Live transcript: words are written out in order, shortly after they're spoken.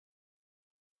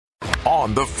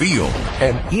on the field,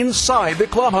 and inside the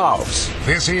clubhouse.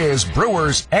 This is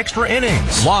Brewers Extra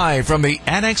Innings. Live from the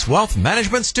Annex Wealth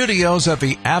Management Studios at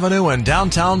the Avenue in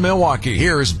downtown Milwaukee,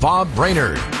 here's Bob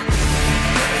Brainerd.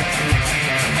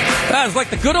 That was like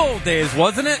the good old days,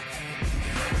 wasn't it?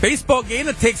 Baseball game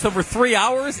that takes over 3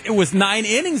 hours. It was 9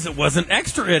 innings. It wasn't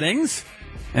extra innings.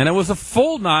 And it was a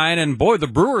full 9. And, boy, the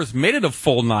Brewers made it a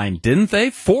full 9, didn't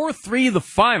they? 4-3 the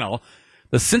final.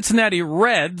 The Cincinnati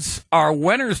Reds are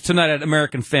winners tonight at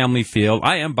American Family Field.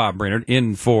 I am Bob Brainerd,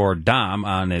 in for Dom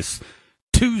on this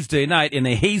Tuesday night in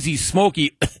a hazy,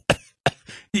 smoky...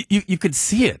 you could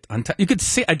see it. You could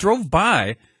see. I drove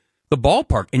by the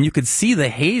ballpark, and you could see the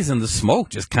haze and the smoke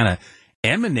just kind of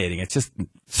emanating. It's just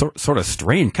sort of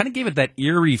strange. Kind of gave it that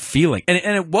eerie feeling. And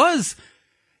it was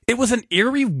an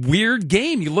eerie, weird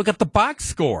game. You look at the box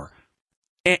score,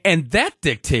 and that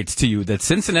dictates to you that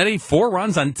Cincinnati, 4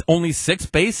 runs on only 6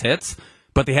 base hits,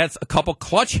 but they had a couple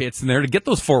clutch hits in there to get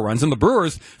those 4 runs. And the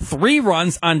Brewers, 3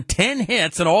 runs on 10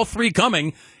 hits, and all 3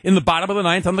 coming in the bottom of the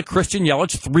 9th on the Christian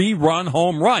Yelich 3-run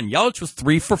home run. Yelich was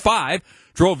 3 for 5,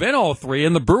 drove in all 3,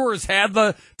 and the Brewers had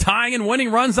the tying and winning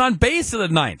runs on base in the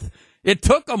 9th. It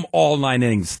took them all 9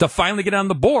 innings to finally get on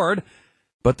the board.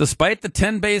 But despite the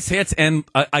 10 base hits, and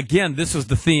again, this was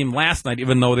the theme last night,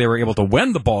 even though they were able to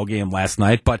win the ball game last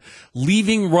night, but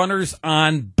leaving runners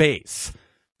on base,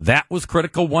 that was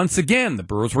critical once again. The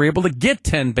Brewers were able to get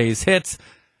 10 base hits,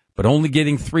 but only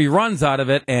getting 3 runs out of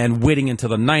it and waiting into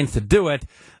the 9th to do it.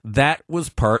 That was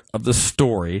part of the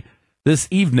story this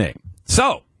evening.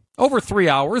 So, over 3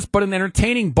 hours, but an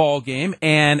entertaining ball game,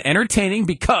 and entertaining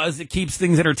because it keeps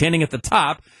things entertaining at the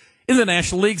top in the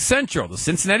National League Central. The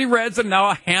Cincinnati Reds are now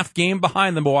a half game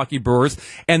behind the Milwaukee Brewers,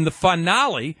 and the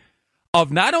finale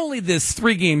of not only this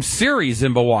 3-game series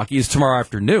in Milwaukee is tomorrow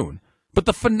afternoon, but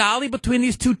the finale between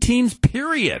these two teams,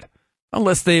 period.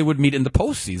 Unless they would meet in the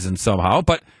postseason somehow,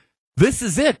 but this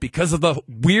is it because of the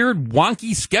weird,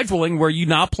 wonky scheduling where you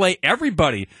now play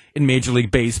everybody in Major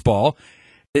League Baseball.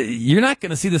 You're not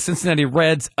going to see the Cincinnati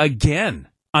Reds again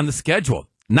on the schedule.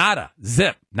 Nada.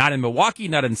 Zip. Not in Milwaukee,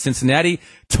 not in Cincinnati.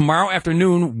 Tomorrow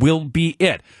afternoon will be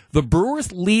it. The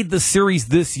Brewers lead the series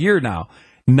this year now,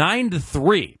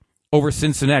 9-3 over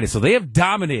Cincinnati. So they have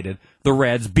dominated the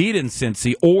Reds, beat in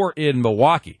Cincy or in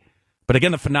Milwaukee. But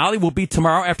again, the finale will be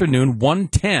tomorrow afternoon,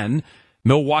 1:10,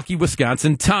 Milwaukee,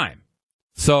 Wisconsin time.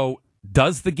 So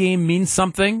does the game mean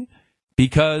something?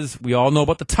 Because we all know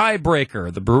about the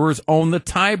tiebreaker. The Brewers own the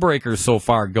tiebreaker so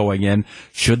far going in.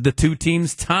 Should the two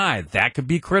teams tie, that could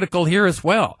be critical here as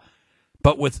well.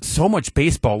 But with so much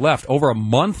baseball left, over a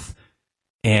month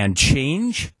and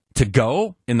change to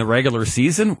go in the regular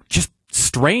season, just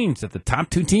strange that the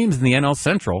top 2 teams in the NL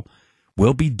Central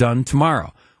will be done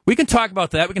tomorrow. We can talk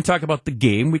about that. We can talk about the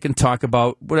game. We can talk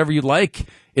about whatever you like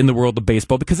in the world of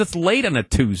baseball because it's late on a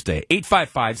Tuesday.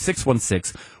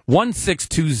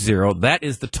 855-616-1620. That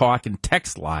is the talk and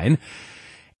text line.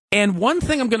 And one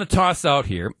thing I'm going to toss out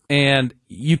here, and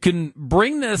you can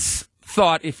bring this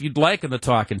thought if you'd like in the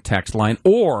talk and text line,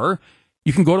 or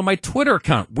you can go to my Twitter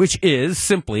account, which is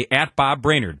simply at Bob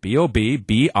Brainerd,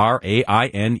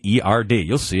 BOBBRAINERD.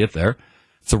 You'll see it there.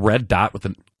 It's a red dot with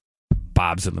a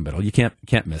Bob's in the middle. You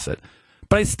can't miss it.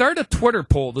 But I started a Twitter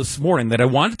poll this morning that I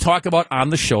wanted to talk about on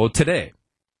the show today.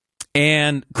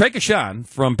 And Craig Kashan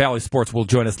from Bally Sports will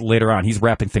join us later on. He's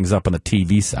wrapping things up on the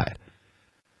TV side.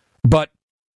 But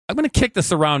I'm going to kick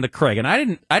this around to Craig, and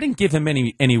I didn't give him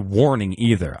any warning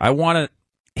either. I want to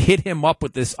hit him up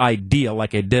with this idea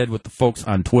like I did with the folks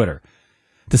on Twitter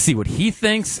to see what he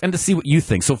thinks and to see what you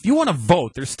think. So if you want to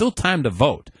vote, there's still time to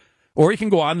vote. Or you can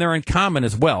go on there and comment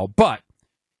as well. But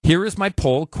here is my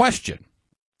poll question,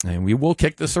 and we will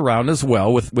kick this around as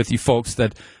well with you folks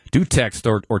that do text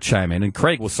or chime in, and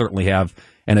Craig will certainly have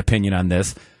an opinion on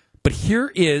this. But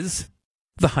here is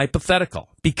the hypothetical,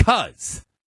 because,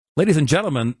 ladies and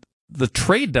gentlemen, the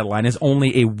trade deadline is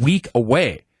only a week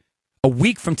away. A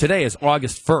week from today is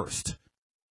August 1st,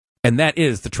 and that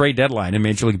is the trade deadline in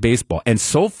Major League Baseball. And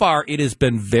so far, it has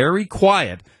been very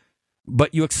quiet,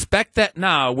 but you expect that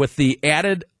now with the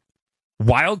added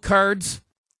wild cards,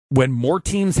 when more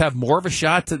teams have more of a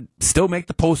shot to still make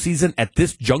the postseason at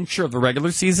this juncture of the regular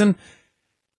season,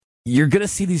 you're going to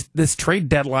see this trade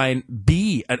deadline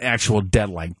be an actual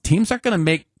deadline. Teams aren't going to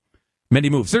make many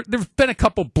moves. There's been a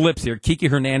couple blips here. Kiki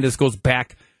Hernandez goes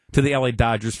back to the LA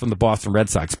Dodgers from the Boston Red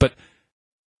Sox, but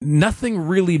nothing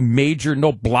really major,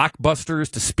 no blockbusters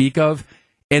to speak of.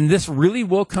 And this really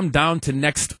will come down to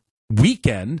next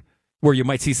weekend where you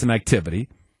might see some activity.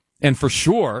 And for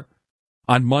sure,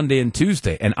 on Monday and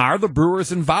Tuesday. And are the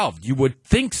Brewers involved? You would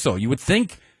think so. You would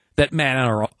think that Matt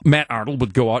Arnold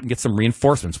would go out and get some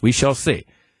reinforcements. We shall see.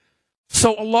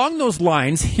 So along those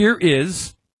lines, here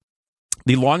is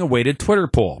the long-awaited Twitter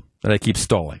poll that I keep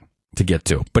stalling to get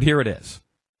to. But here it is.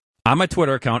 On my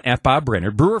Twitter account,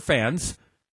 @BobBrainerd, Brewer fans,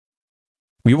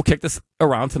 we will kick this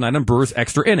around tonight on Brewers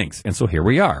Extra Innings. And so here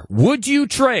we are. Would you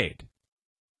trade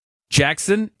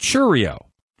Jackson Chourio,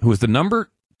 who is the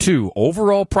number 2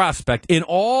 overall prospect in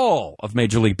all of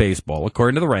Major League Baseball,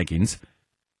 according to the rankings,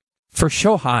 for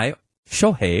Shohei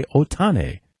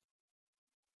Ohtani?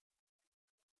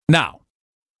 Now,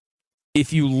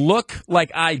 if you look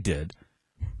like I did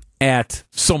at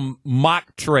some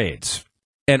mock trades,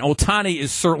 and Ohtani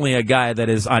is certainly a guy that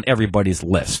is on everybody's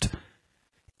list,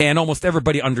 and almost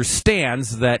everybody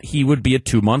understands that he would be a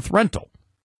 2-month rental.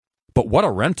 But what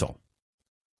a rental.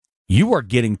 You are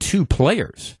getting 2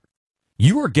 players.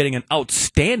 You are getting an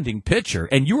outstanding pitcher,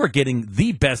 and you are getting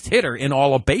the best hitter in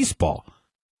all of baseball.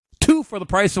 2 for the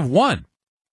price of 1.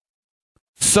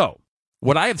 So,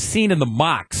 what I have seen in the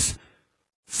mocks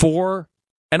for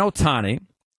an Ohtani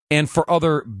and for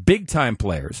other big-time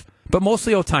players, but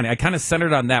mostly Ohtani, I kind of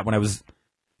centered on that when I was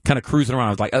kind of cruising around.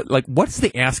 I was like, what's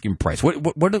the asking price?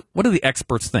 What do the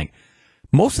experts think?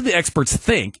 Most of the experts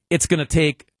think it's going to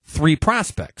take 3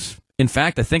 prospects. In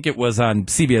fact, I think it was on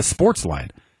CBS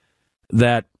Sportsline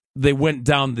that they went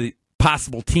down the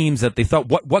possible teams that they thought,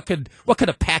 what could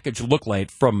a package look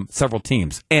like from several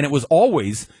teams? And it was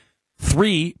always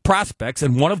 3 prospects,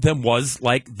 and one of them was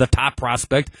like the top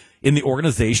prospect in the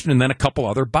organization, and then a couple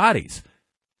other bodies.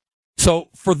 So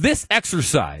for this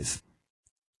exercise,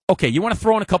 okay, you want to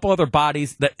throw in a couple other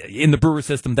bodies that in the Brewer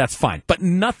system, that's fine, but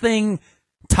nothing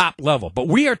top level. But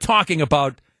we are talking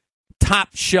about top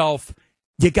shelf.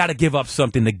 You got to give up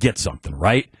something to get something,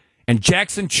 right? And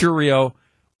Jackson Chourio,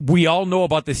 we all know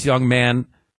about this young man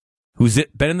who's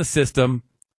been in the system.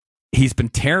 He's been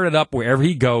tearing it up wherever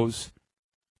he goes.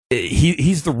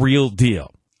 He's the real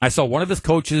deal. I saw one of his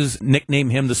coaches nickname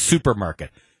him the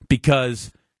supermarket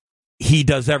because he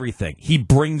does everything. He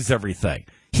brings everything.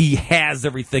 He has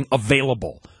everything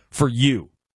available for you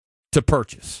to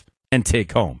purchase and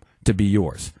take home to be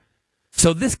yours.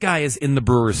 So this guy is in the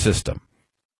Brewers system,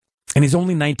 and he's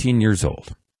only 19 years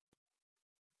old.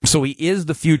 So he is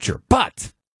the future.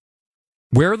 But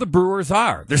where the Brewers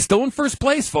are, they're still in first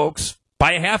place, folks,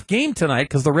 by a half game tonight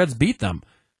because the Reds beat them.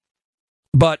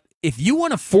 But if you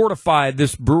want to fortify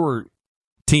this Brewer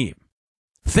team,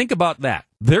 think about that.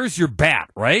 There's your bat,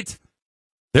 right?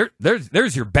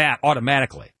 There's your bat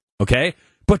automatically, okay?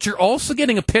 But you're also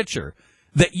getting a pitcher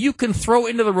that you can throw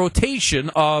into the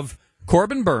rotation of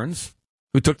Corbin Burns,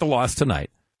 who took the loss tonight.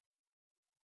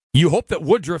 You hope that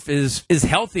Woodruff is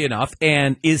healthy enough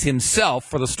and is himself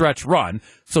for the stretch run,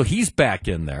 so he's back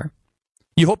in there.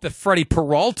 You hope that Freddie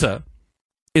Peralta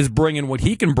is bringing what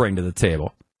he can bring to the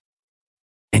table.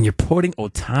 And you're putting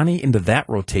Ohtani into that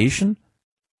rotation?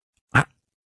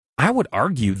 I would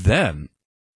argue then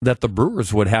that the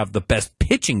Brewers would have the best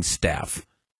pitching staff,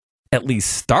 at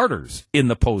least starters, in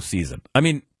the postseason. I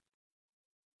mean,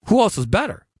 who else is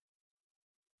better?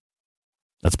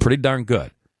 That's pretty darn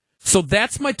good. So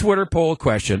that's my Twitter poll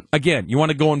question. Again, you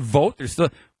want to go and vote? There's still,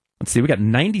 let's see, we got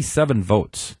 97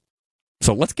 votes.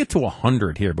 So let's get to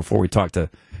 100 here before we talk to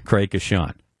Craig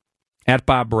Kashan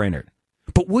 @Bob Brainerd.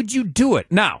 But would you do it?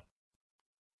 Now,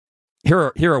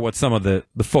 here are what some of the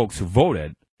folks who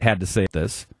voted had to say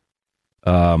this.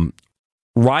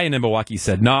 Ryan in Milwaukee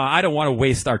said, no, I don't want to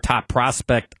waste our top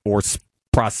prospect or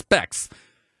prospects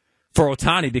for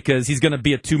Ohtani because he's going to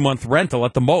be a 2-month rental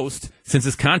at the most since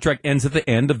his contract ends at the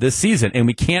end of this season, and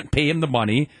we can't pay him the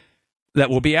money that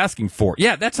we'll be asking for.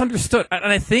 Yeah, that's understood. And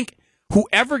I think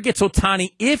whoever gets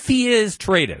Ohtani, if he is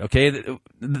traded, okay,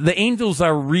 the Angels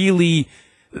are really,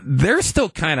 they're still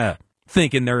kind of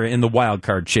thinking they're in the wild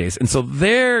card chase, and so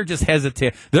they're just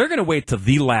hesitating. They're going to wait till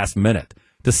the last minute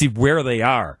to see where they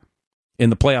are in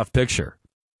the playoff picture.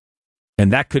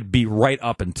 And that could be right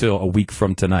up until a week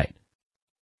from tonight.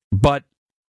 But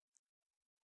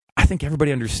I think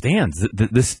everybody understands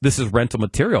that this is rental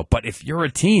material. But if you're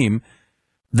a team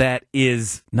that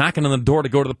is knocking on the door to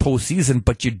go to the postseason,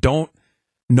 but you don't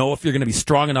know if you're going to be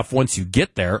strong enough once you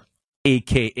get there,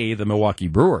 a.k.a. the Milwaukee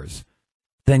Brewers,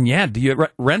 then yeah, do you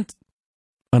rent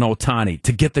an Ohtani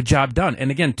to get the job done?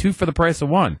 And again, 2 for the price of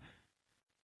 1.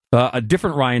 A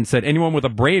different Ryan said anyone with a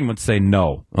brain would say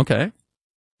no. Okay.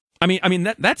 I mean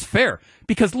that's fair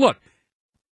because look,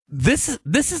 this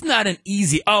is not an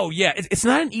easy. Oh yeah, it's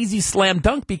not an easy slam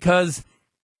dunk because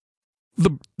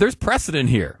there's precedent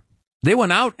here. They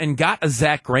went out and got a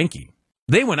Zach Greinke.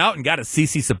 They went out and got a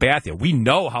CC Sabathia. We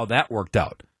know how that worked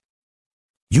out.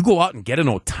 You go out and get an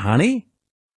Ohtani.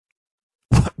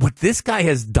 What this guy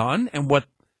has done and what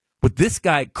this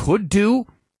guy could do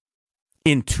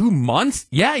in 2 months,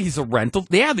 yeah, he's a rental.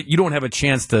 Yeah, you don't have a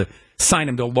chance to sign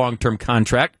him to a long-term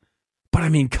contract. But, I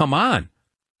mean, come on.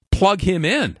 Plug him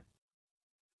in.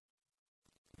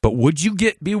 But would you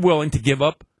be willing to give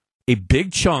up a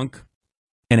big chunk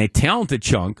and a talented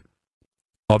chunk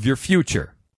of your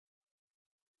future?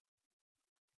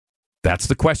 That's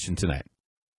the question tonight.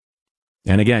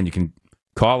 And again, you can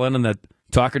call in on the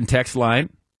talk and text line,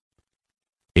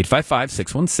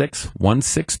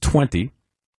 855-616-1620.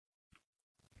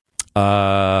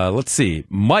 Let's see.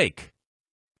 Mike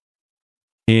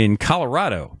in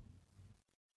Colorado.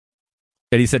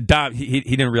 And he said Dom. He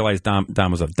didn't realize Dom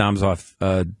was off. Dom's off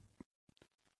on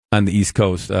the East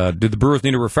Coast. Do the Brewers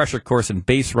need a refresher course in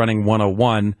base running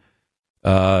 101?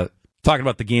 Talking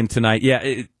about the game tonight.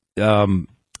 Yeah,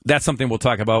 that's something we'll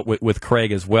talk about with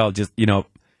Craig as well. Just,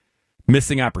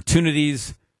 missing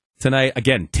opportunities tonight.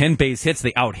 Again, 10 base hits.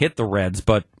 They out-hit the Reds,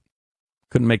 but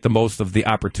couldn't make the most of the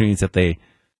opportunities that they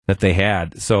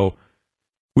had. So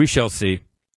we shall see.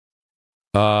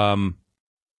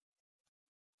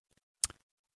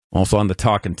 Also on the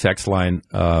talk and text line,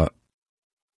 no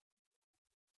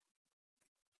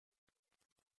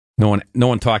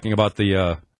one talking about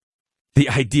the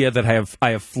idea that I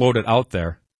have floated out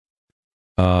there.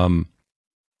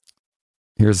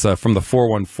 Here's from the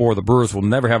 414. The Brewers will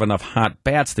never have enough hot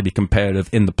bats to be competitive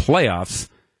in the playoffs.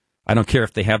 I don't care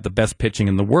if they have the best pitching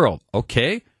in the world.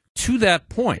 Okay, to that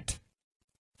point.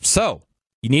 So,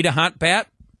 you need a hot bat?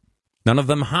 None of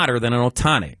them hotter than an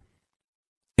Ohtani.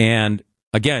 And,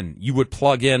 again, you would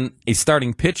plug in a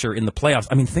starting pitcher in the playoffs.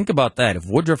 I mean, think about that. If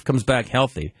Woodruff comes back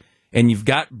healthy, and you've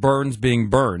got Burns being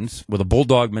Burns with a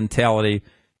bulldog mentality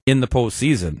in the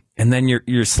postseason, and then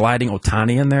you're sliding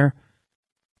Ohtani in there,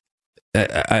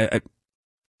 I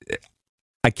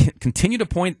can continue to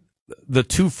point the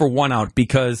 2-for-1 out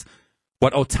because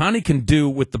what Ohtani can do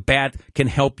with the bat can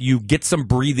help you get some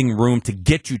breathing room to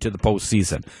get you to the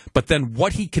postseason. But then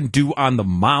what he can do on the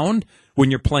mound when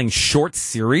you're playing short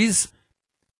series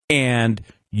and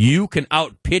you can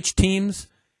out-pitch teams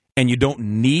and you don't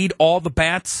need all the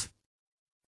bats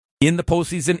in the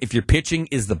postseason, if your pitching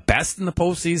is the best in the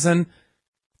postseason,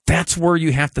 that's where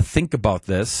you have to think about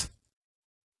this.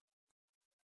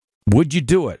 Would you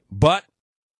do it? But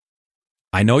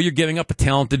I know you're giving up a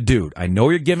talented dude. I know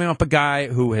you're giving up a guy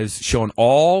who has shown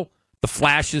all the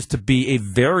flashes to be a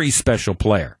very special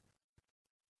player.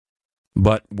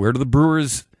 But where do the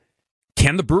Brewers...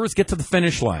 Can the Brewers get to the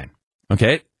finish line?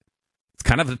 Okay? It's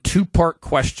kind of a two-part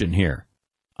question here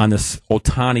on this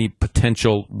Ohtani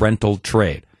potential rental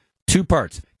trade. 2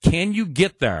 parts. Can you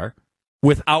get there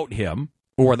without him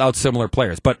or without similar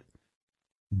players? But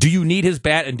do you need his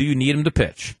bat and do you need him to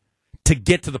pitch to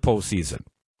get to the postseason?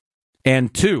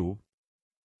 And 2,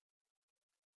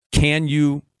 can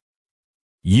you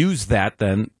use that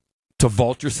then to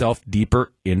vault yourself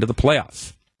deeper into the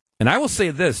playoffs? And I will say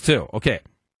this too. Okay,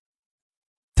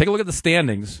 take a look at the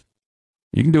standings.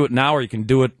 You can do it now or you can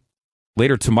do it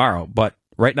later tomorrow. But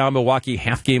right now, Milwaukee,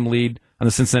 half-game lead on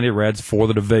the Cincinnati Reds for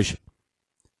the division.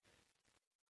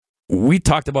 We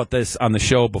talked about this on the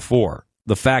show before.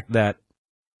 The fact that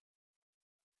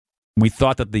we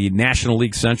thought that the National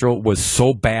League Central was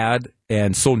so bad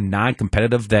and so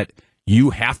non-competitive that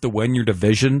you have to win your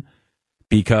division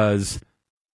because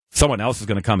someone else is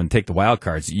going to come and take the wild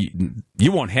cards.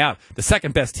 You won't have the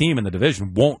second best team in the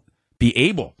division won't be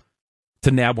able to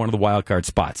nab one of the wild card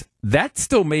spots. That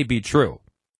still may be true.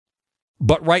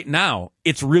 But right now,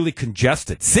 it's really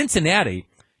congested. Cincinnati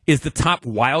is the top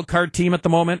wild card team at the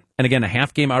moment, and again, a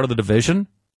half game out of the division.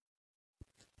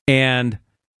 And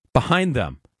behind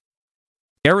them,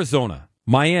 Arizona,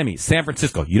 Miami, San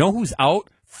Francisco. You know who's out?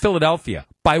 Philadelphia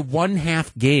by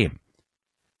 1.5 game.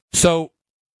 So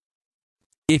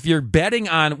if you're betting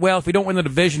on, well, if we don't win the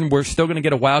division, we're still going to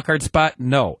get a wild card spot.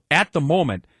 No. At the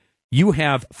moment, you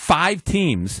have 5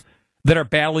 teams that are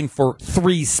battling for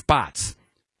 3 spots.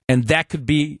 And that could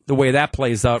be the way that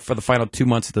plays out for the final 2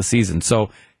 months of the season. So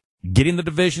getting the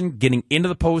division, getting into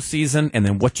the postseason, and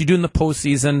then what you do in the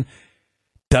postseason,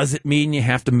 does it mean you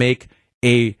have to make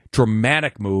a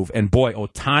dramatic move? And boy,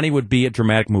 Ohtani would be a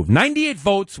dramatic move. 98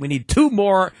 votes. We need 2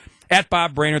 more at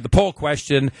Bob Brainerd. The poll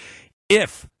question,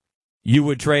 if you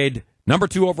would trade number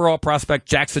 2 overall prospect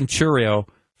Jackson Chourio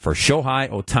for Shohei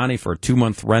Ohtani for a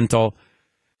 2-month rental,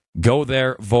 go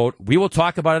there, vote. We will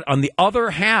talk about it on the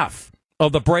other half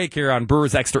of the break here on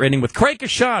Brewers Extra Inning with Craig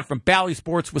Kashan from Bally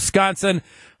Sports, Wisconsin.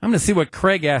 I'm going to see what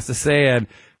Craig has to say, and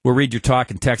we'll read your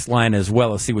talk and text line as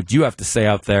well as see what you have to say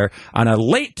out there on a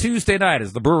late Tuesday night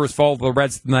as the Brewers fall to the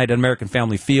Reds tonight at American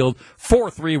Family Field.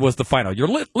 4-3 was the final.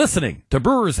 You're listening to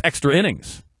Brewers Extra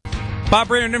Innings. Bob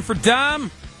Brainerd in for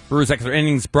Dom. Brewers Extra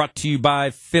Innings brought to you by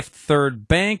Fifth Third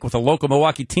Bank. With a local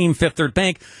Milwaukee team, Fifth Third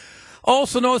Bank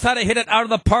also knows how to hit it out of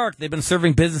the park. They've been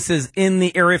serving businesses in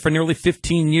the area for nearly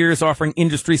 15 years, offering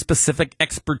industry-specific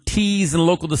expertise and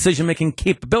local decision-making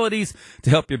capabilities to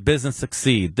help your business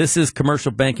succeed. This is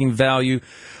commercial banking value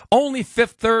only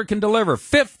Fifth Third can deliver.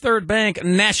 Fifth Third Bank,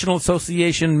 National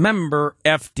Association member,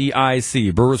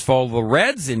 FDIC. Brewers follow the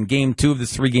Reds in Game 2 of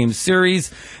this 3-game series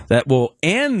that will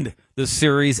end the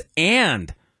series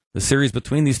and the series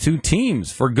between these two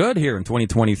teams for good here in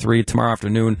 2023, tomorrow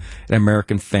afternoon at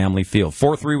American Family Field.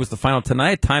 4-3 was the final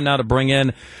tonight. Time now to bring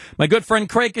in my good friend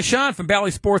Craig Cashon from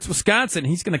Valley Sports, Wisconsin.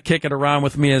 He's going to kick it around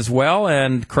with me as well.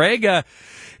 And Craig,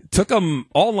 took them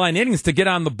all 9 innings to get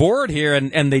on the board here,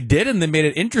 and they did, and they made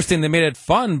it interesting. They made it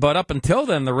fun, but up until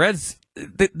then, the Reds,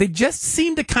 they just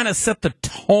seemed to kind of set the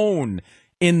tone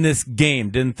in this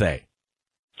game, didn't they?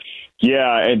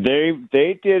 Yeah, and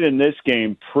they did in this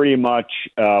game pretty much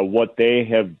what they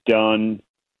have done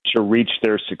to reach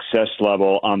their success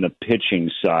level on the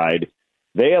pitching side.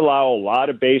 They allow a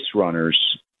lot of base runners.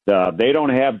 They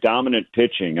don't have dominant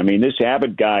pitching. I mean, this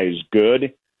Abbott guy is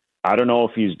good. I don't know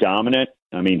if he's dominant.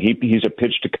 I mean, he's a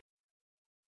pitch to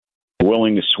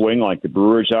willing to swing like the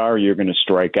Brewers are. You're going to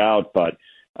strike out, but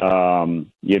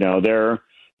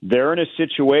they're in a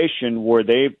situation where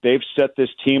they've set this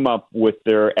team up with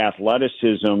their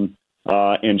athleticism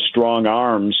and strong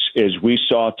arms, as we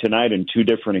saw tonight in 2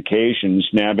 different occasions,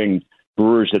 nabbing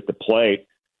Brewers at the plate,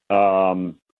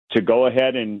 to go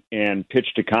ahead and pitch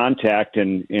to contact,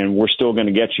 and we're still going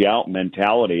to get you out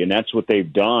mentality. And that's what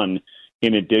they've done,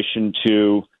 in addition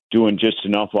to doing just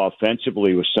enough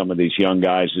offensively with some of these young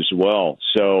guys as well.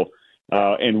 So,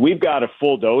 and we've got a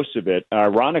full dose of it.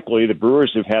 Ironically, the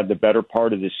Brewers have had the better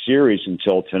part of this series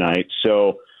until tonight.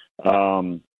 So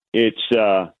this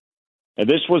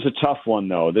was a tough one,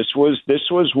 though. This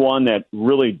was one that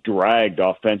really dragged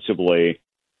offensively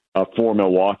for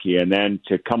Milwaukee, and then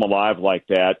to come alive like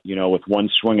that, with one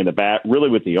swing of the bat, really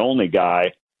with the only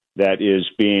guy that is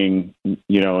being, in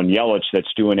Yelich, that's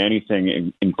doing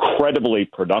anything incredibly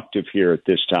productive here at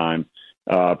this time,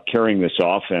 carrying this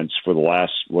offense for the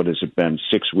last, what has it been,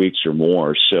 6 weeks or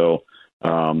more. So,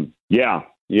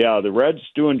 the Reds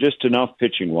doing just enough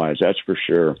pitching-wise, that's for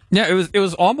sure. Yeah, it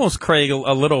was almost, Craig,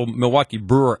 a little Milwaukee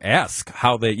Brewer-esque,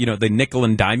 how they nickel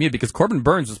and dime you, because Corbin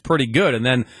Burns was pretty good, and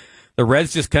then the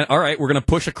Reds just all right, we're going to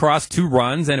push across 2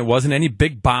 runs, and it wasn't any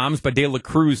big bombs by De La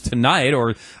Cruz tonight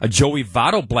or a Joey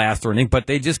Votto blast or anything, but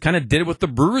they just kind of did what the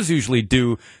Brewers usually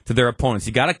do to their opponents.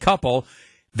 You got a couple,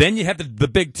 then you have the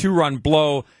big 2-run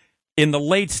blow in the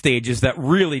late stages that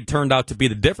really turned out to be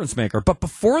the difference maker. But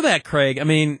before that, Craig, I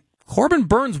mean, Corbin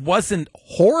Burns wasn't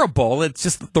horrible. It's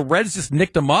just the Reds just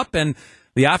nicked him up, and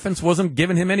the offense wasn't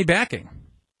giving him any backing.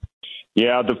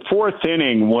 Yeah, the 4th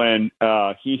inning when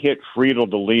he hit Friedel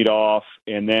to lead off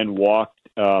and then walked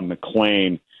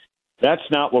McClain, that's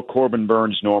not what Corbin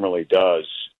Burns normally does.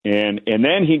 And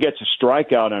then he gets a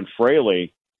strikeout on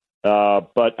Fraley.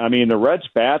 But, I mean, the Reds'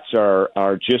 bats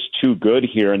are just too good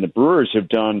here, and the Brewers have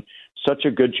done such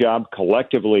a good job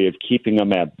collectively of keeping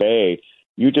them at bay.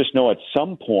 You just know at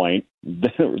some point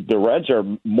the Reds are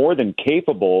more than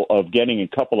capable of getting a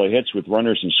couple of hits with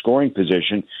runners in scoring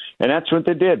position, and that's what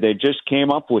they did. They just came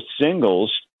up with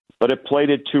singles, but it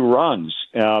plated 2 runs.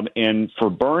 And for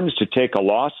Burns to take a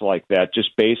loss like that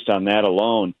just based on that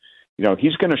alone,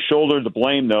 he's going to shoulder the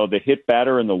blame, though. The hit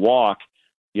batter and the walk,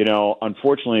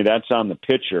 unfortunately that's on the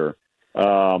pitcher.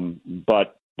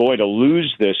 But, boy, to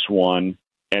lose this one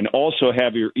and also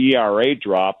have your ERA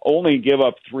drop, only give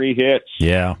up 3 hits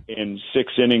in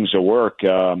 6 innings of work.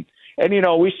 And,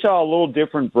 we saw a little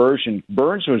different version.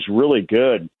 Burns was really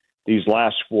good these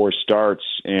last 4 starts,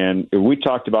 and we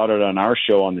talked about it on our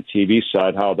show on the TV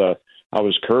side, how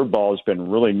his curveball has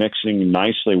been really mixing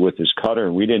nicely with his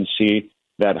cutter. We didn't see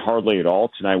that hardly at all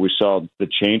tonight. We saw the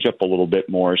changeup a little bit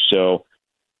more. So,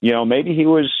 maybe he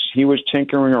was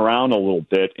tinkering around a little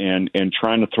bit and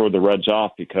trying to throw the Reds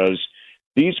off, because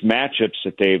these matchups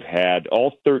that they've had,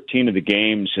 all 13 of the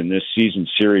games in this season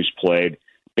series played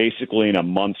basically in a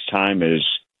month's time, is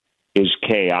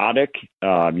chaotic.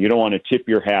 You don't want to tip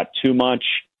your hat too much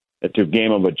at the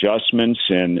game of adjustments,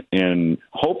 and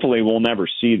hopefully we'll never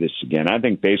see this again. I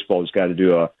think baseball has got to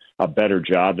do a better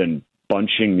job than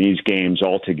bunching these games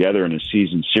all together in a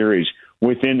season series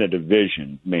within the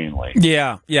division, mainly.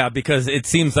 Yeah, because it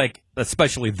seems like,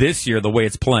 especially this year, the way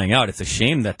it's playing out, it's a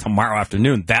shame that tomorrow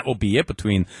afternoon, that will be it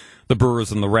between the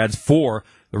Brewers and the Reds for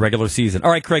the regular season.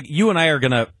 All right, Craig, you and I are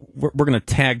we're gonna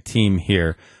tag team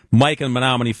here. Mike in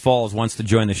Menominee Falls wants to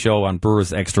join the show on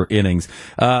Brewers Extra Innings.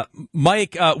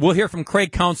 Mike, we'll hear from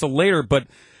Craig Counsell later, but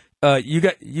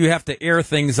you have to air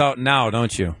things out now,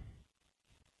 don't you?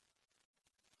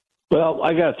 Well,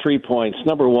 I got 3 points.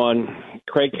 Number one,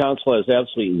 Craig Counsell has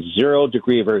absolutely 0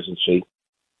 degree of urgency.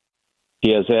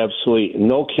 He has absolutely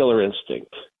no killer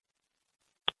instinct.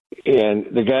 And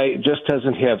the guy just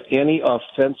doesn't have any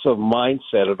offensive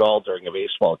mindset at all during a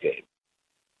baseball game.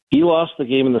 He lost the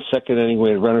game in the second inning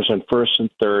with runners on first and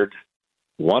third,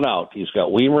 1 out. He's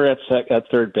got Weimer at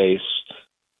third base.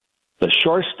 The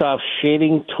shortstop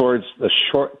shading towards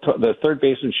the third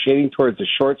baseman shading towards the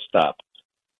shortstop.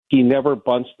 He never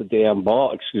bunts the damn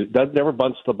ball. Never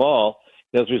bunts the ball.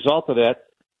 As a result of that,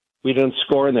 we didn't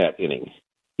score in that inning.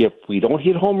 If we don't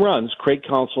hit home runs, Craig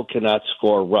Counsell cannot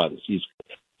score runs.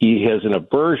 He has an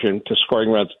aversion to scoring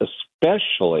runs,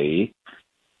 especially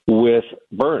with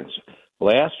Burns.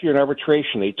 Last year in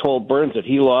arbitration, they told Burns that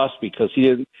he lost because he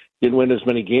didn't win as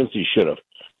many games as he should have.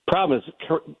 Problem is,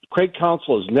 Craig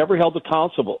Counsell is never held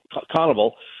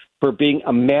accountable for being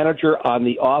a manager on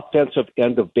the offensive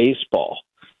end of baseball.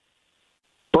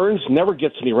 Burns never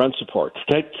gets any run support.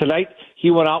 Tonight,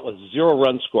 he went out with 0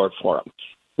 runs scored for him.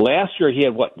 Last year, he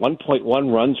had,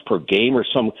 1.1 runs per game or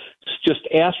some just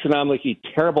astronomically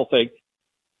terrible thing.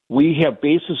 We have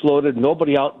bases loaded,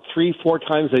 nobody out 3-4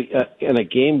 times in a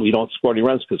game. We don't score any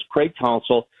runs because Craig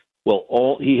Counsell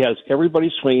he has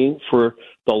everybody swinging for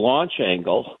the launch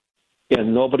angle,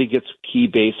 and nobody gets key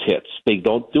base hits. They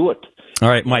don't do it. All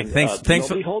right, Mike. Thanks.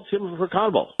 Nobody holds him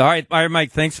accountable. All right,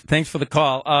 Mike. Thanks for the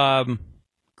call,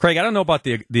 Craig. I don't know about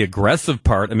the aggressive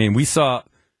part. I mean, we saw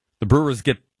the Brewers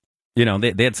get,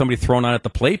 they had somebody thrown out at the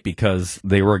plate because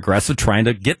they were aggressive trying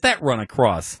to get that run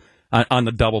across on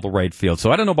the double to right field.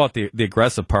 So I don't know about the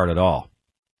aggressive part at all.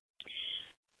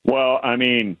 Well, I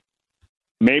mean,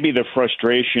 maybe the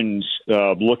frustrations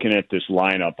looking at this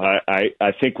lineup.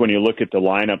 I think when you look at the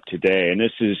lineup today, and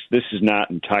this is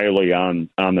not entirely on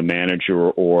the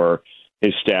manager or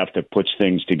his staff that puts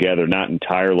things together, not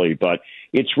entirely, but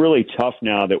it's really tough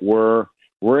now that we're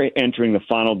entering the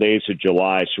final days of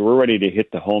July, so we're ready to hit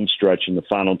the home stretch in the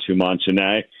final 2 months. And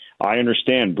I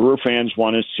understand Brewer fans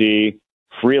want to see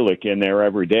Frelick in there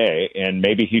every day, and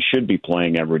maybe he should be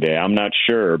playing every day. I'm not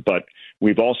sure, but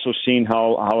we've also seen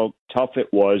how tough it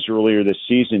was earlier this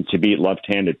season to beat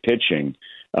left-handed pitching.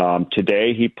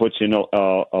 Today, he puts in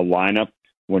a lineup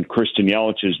when Christian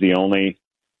Yelich is the only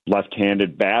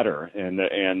left-handed batter, and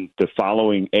the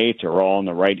following 8 are all on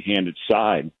the right-handed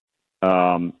side.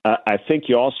 I think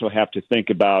you also have to think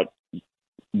about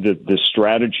the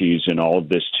strategies in all of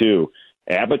this too.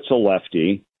 Abbott's a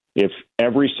lefty. If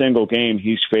every single game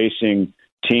he's facing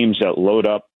teams that load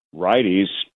up righties,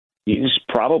 he's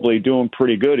probably doing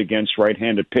pretty good against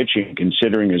right-handed pitching,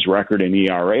 considering his record in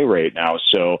ERA right now.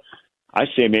 So I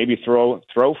say maybe throw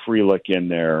Frelick in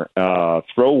there,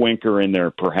 throw Winker in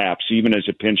there, perhaps even as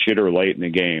a pinch hitter late in the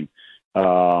game.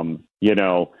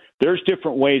 There's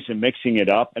different ways of mixing it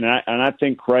up, and I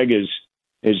think Craig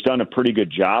has done a pretty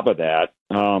good job of that.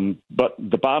 But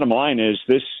the bottom line is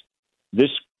this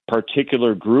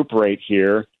particular group right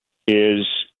here is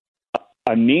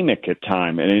anemic at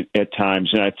times,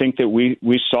 and I think that we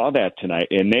saw that tonight,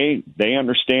 and they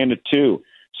understand it too.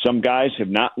 Some guys have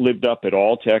not lived up at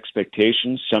all to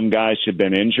expectations. Some guys have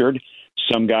been injured.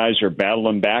 Some guys are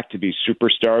battling back to be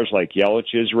superstars like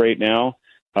Yelich is right now.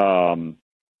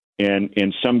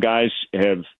 And some guys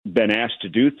have been asked to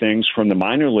do things from the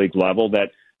minor league level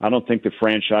that I don't think the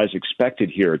franchise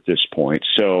expected here at this point.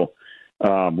 So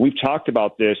we've talked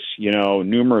about this,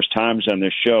 numerous times on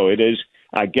this show.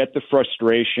 I get the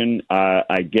frustration.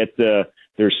 I get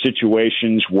there's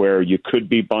situations where you could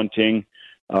be bunting.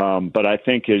 But I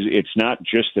think it's not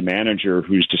just the manager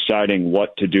who's deciding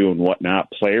what to do and what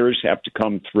not. Players have to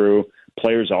come through.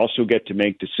 Players also get to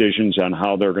make decisions on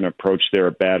how they're going to approach their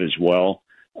at-bat as well.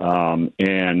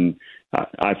 And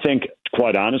I think,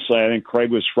 quite honestly, I think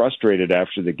Craig was frustrated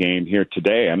after the game here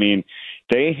today. I mean,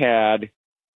 they had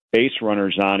base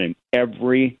runners on in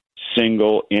every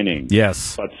single inning.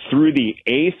 Yes. But through the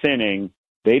 8th inning,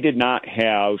 they did not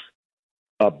have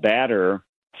a batter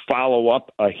follow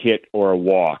up a hit or a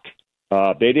walk.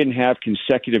 They didn't have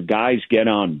consecutive guys get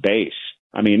on base.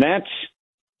 I mean,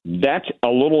 that's a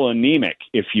little anemic,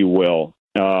 if you will.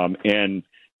 And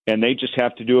they just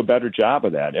have to do a better job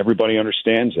of that. Everybody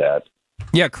understands that.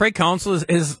 Yeah, Craig Counsell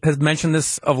has mentioned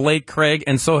this of late, Craig,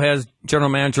 and so has General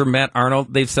Manager Matt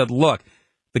Arnold. They've said, look,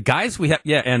 the guys we have,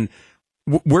 and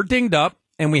we're dinged up,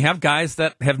 and we have guys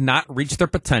that have not reached their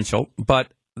potential, but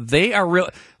they are real.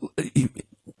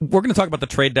 We're going to talk about the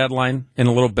trade deadline in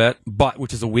a little bit,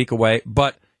 which is a week away.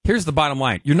 But here's the bottom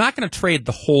line. You're not going to trade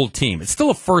the whole team. It's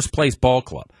still a first-place ball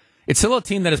club. It's still a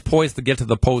team that is poised to get to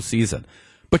the postseason.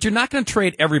 but you're not going to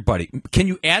trade everybody. Can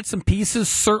you add some pieces?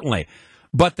 Certainly.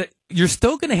 But you're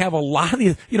still going to have a lot of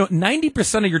these,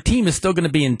 90% of your team is still going to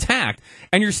be intact,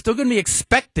 and you're still going to be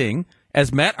expecting,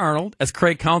 as Matt Arnold, as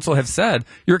Craig Counsell have said,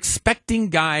 you're expecting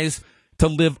guys to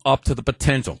live up to the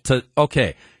potential.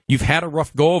 Okay, you've had a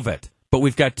rough go of it, but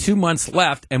we've got 2 months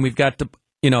left, and we've got to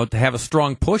have a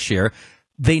strong push here.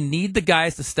 They need the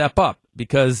guys to step up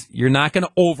because you're not going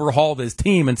to overhaul this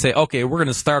team and say, okay, we're going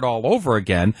to start all over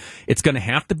again. It's going to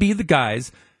have to be the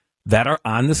guys that are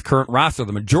on this current roster.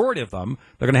 The majority of them,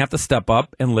 they're going to have to step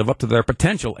up and live up to their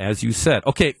potential, as you said.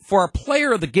 Okay, for our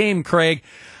player of the game, Craig,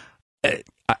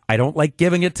 I don't like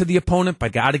giving it to the opponent, but I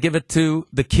got to give it to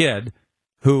the kid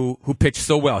who pitched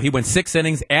so well. He went 6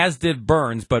 innings, as did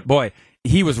Burns, but boy,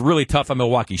 he was really tough on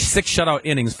Milwaukee. 6 shutout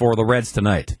innings for the Reds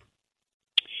tonight.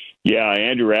 Yeah,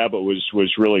 Andrew Abbott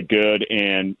was really good,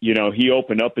 and he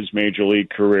opened up his major league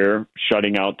career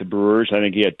shutting out the Brewers. I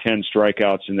think he had 10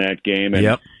 strikeouts in that game, and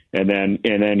yep. and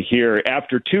then here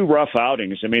after 2 rough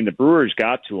outings. I mean, the Brewers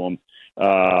got to him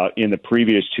in the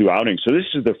previous 2 outings. So this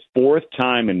is the 4th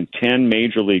time in 10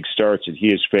 major league starts that he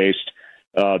has faced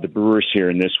the Brewers here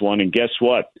in this one. And guess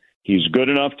what? He's good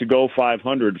enough to go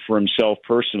 500 for himself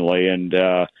personally, and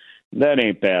that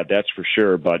ain't bad, that's for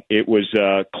sure. But it was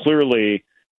clearly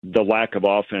the lack of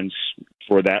offense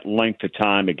for that length of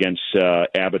time against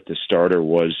Abbott, the starter,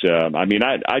 was,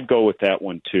 I'd go with that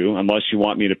one too, unless you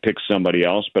want me to pick somebody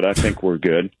else, but I think we're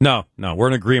good. No, we're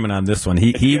in agreement on this one.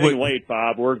 He would late,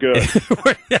 Bob. We're good.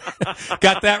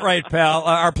 Got that right, pal.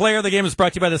 Our player of the game is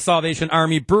brought to you by the Salvation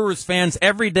Army. Brewers fans,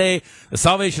 every day, the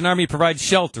Salvation Army provides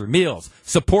shelter, meals,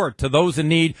 support to those in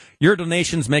need. Your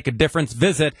donations make a difference.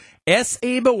 Visit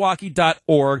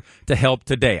samilwaukee.org to help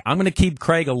today. I'm going to keep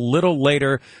Craig a little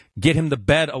later, get him to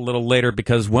bed a little later,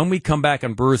 because when we come back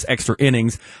on Brewers Extra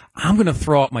Innings, I'm going to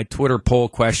throw out my Twitter poll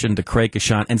question to Craig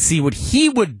Kashan and see what he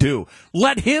would do.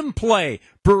 Let him play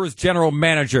Brewers general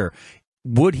manager.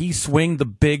 Would he swing the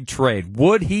big trade?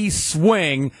 Would he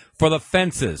swing for the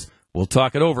fences? We'll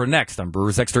talk it over next on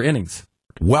Brewers Extra Innings.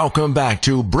 Welcome back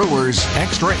to Brewers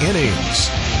Extra Innings.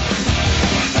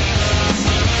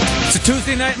 It's a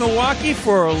Tuesday night in Milwaukee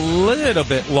for a little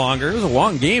bit longer. It was a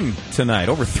long game tonight,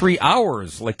 over 3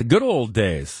 hours, like the good old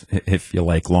days, if you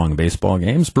like long baseball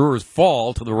games. Brewers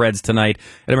fall to the Reds tonight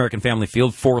at American Family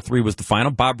Field. 4-3 was the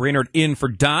final. Bob Brainerd in for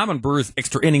Dom on Brewers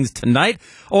Extra Innings tonight,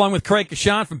 along with Craig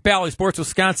Kashan from Bally Sports,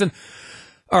 Wisconsin.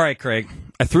 All right, Craig,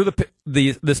 I threw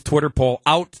this Twitter poll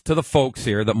out to the folks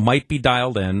here that might be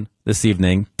dialed in this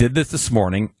evening. Did this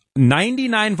morning.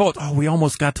 99 votes. Oh, we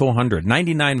almost got to 100.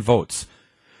 99 votes.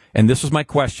 And this was my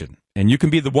question, and you can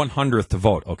be the 100th to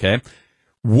vote, okay?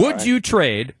 Would you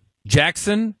trade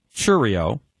Jackson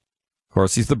Chourio? Of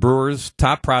course, he's the Brewers'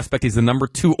 top prospect. He's the number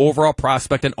 2 overall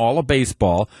prospect in all of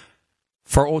baseball,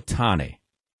 for Ohtani.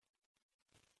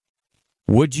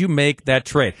 Would you make that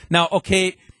trade? Now,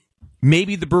 okay,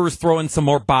 maybe the Brewers throw in some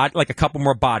more like a couple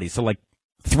more bodies, so like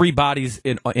 3 bodies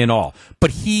in all.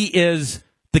 But he is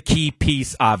the key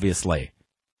piece, obviously,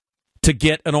 to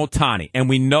get an Ohtani. And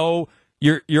we know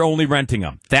you're only renting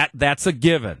him. That's a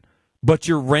given. But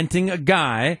you're renting a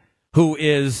guy who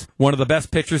is one of the best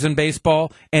pitchers in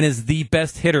baseball and is the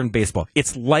best hitter in baseball.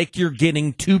 It's like you're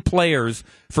getting 2 players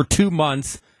for 2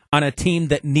 months on a team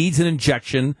that needs an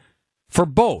injection for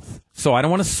both. So I don't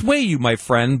want to sway you, my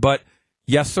friend, but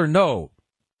yes or no,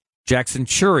 Jackson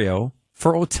Chourio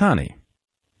for Ohtani?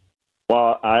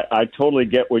 Well, I totally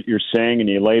get what you're saying, and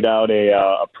you laid out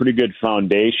a pretty good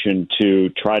foundation to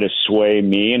try to sway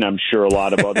me, and I'm sure a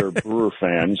lot of other Brewer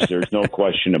fans. There's no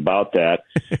question about that.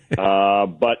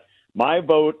 But my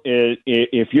vote is,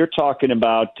 if you're talking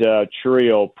about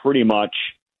Chourio pretty much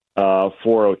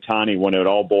for Ohtani, when it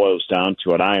all boils down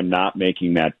to it, I am not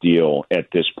making that deal at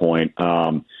this point.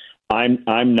 I'm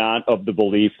not of the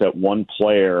belief that one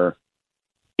player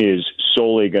is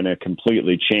solely going to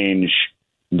completely change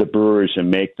the Brewers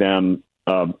and make them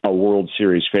a World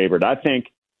Series favorite. I think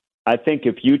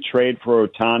if you trade for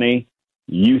Ohtani,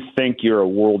 you think you're a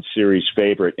World Series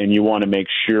favorite and you want to make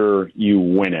sure you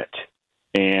win it.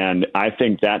 And I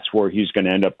think that's where he's going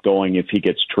to end up going if he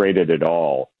gets traded at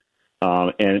all.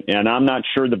 And I'm not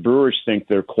sure the Brewers think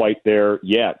they're quite there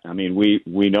yet. I mean,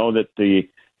 we know that the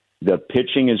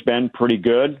pitching has been pretty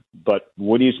good, but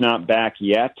Woody's not back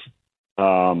yet.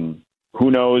 Who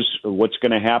knows what's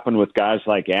going to happen with guys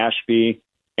like Ashby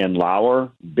and Lauer?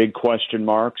 Big question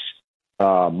marks.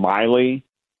 Miley.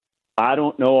 I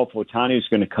don't know if Ohtani is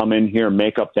going to come in here and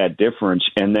make up that difference.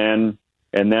 And then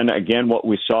again, what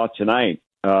we saw tonight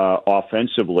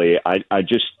offensively, I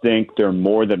just think they're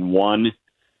more than one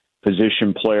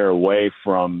position player away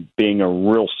from being a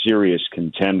real serious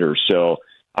contender. So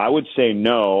I would say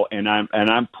no, and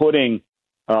I'm putting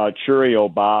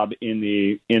Churio, Bob, in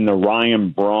the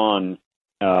Ryan Braun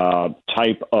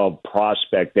type of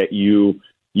prospect that you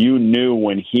knew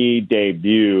when he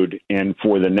debuted, and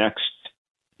for the next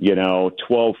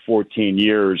 12, 14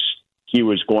 years, he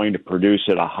was going to produce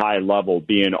at a high level,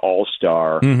 be an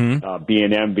all-star, be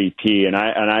an MVP, and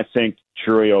I think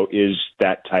Churio is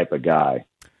that type of guy.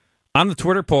 On the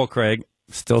Twitter poll, Craig,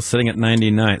 still sitting at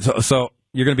 99. So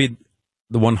you're going to be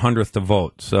the 100th to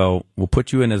vote. So we'll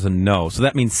put you in as a no. So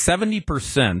that means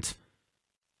 70%,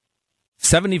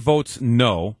 70 votes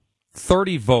no,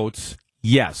 30 votes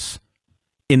yes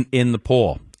in the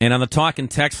poll. And on the talk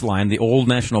and text line, the old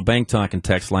National Bank talk and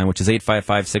text line, which is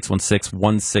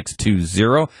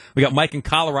 855-616-1620. We got Mike in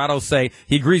Colorado say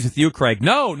he agrees with you, Craig.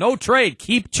 No trade.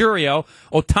 Keep Churio.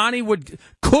 Ohtani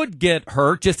could get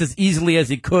hurt just as easily as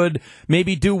he could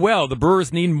maybe do well. The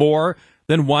Brewers need more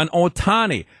than one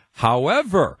Ohtani.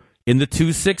 However, in the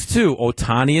 262,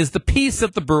 Ohtani is the piece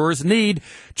that the Brewers need.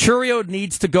 Churio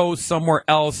needs to go somewhere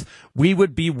else. We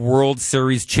would be World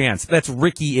Series chance. That's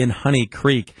Ricky in Honey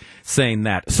Creek saying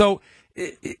that. So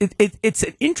it's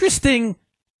an interesting,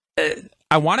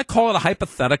 I want to call it a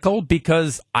hypothetical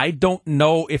because I don't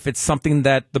know if it's something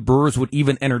that the Brewers would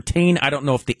even entertain. I don't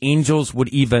know if the Angels would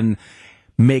even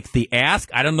make the ask.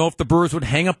 I don't know if the Brewers would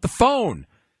hang up the phone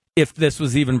if this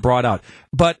was even brought out.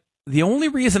 But the only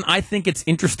reason I think it's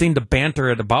interesting to banter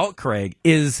it about, Craig,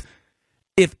 is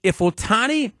if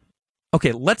Ohtani,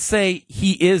 okay, let's say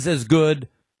he is as good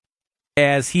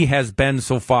as he has been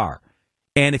so far,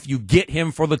 and if you get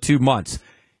him for the 2 months,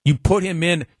 you put him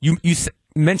in, you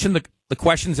mentioned the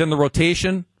questions in the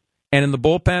rotation and in the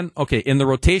bullpen. Okay, in the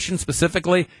rotation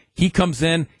specifically, he comes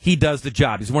in, he does the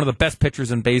job. He's one of the best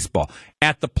pitchers in baseball.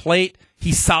 At the plate,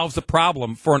 he solves the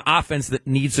problem for an offense that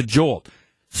needs a jolt.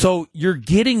 So you're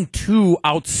getting two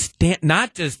outstanding,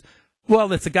 not just,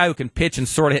 well, it's a guy who can pitch and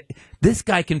sort of hit. This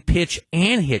guy can pitch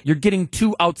and hit. You're getting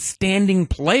two outstanding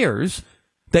players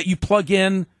that you plug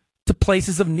in to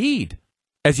places of need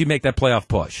as you make that playoff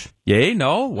push. Yay?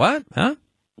 No? What? Huh?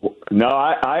 No,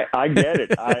 I get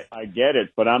it. I get it.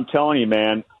 But I'm telling you,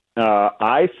 man,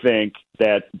 I think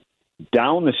that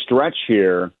down the stretch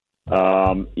here,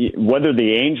 whether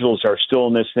the Angels are still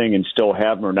in this thing and still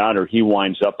have him or not, or he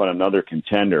winds up on another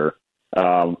contender,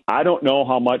 I don't know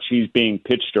how much he's being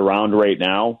pitched around right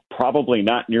now. Probably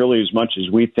not nearly as much as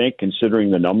we think,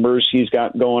 considering the numbers he's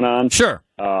got going on. Sure.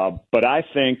 But I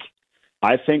think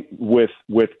with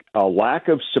a lack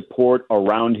of support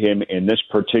around him in this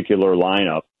particular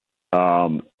lineup,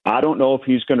 I don't know if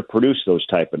he's going to produce those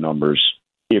type of numbers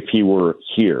if he were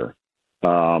here.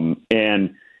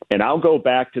 And I'll go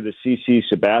back to the CC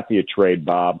Sabathia trade,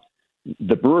 Bob.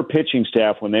 The Brewer pitching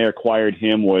staff, when they acquired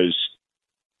him, was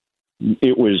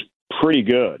pretty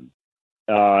good.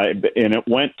 And it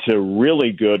went to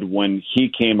really good when he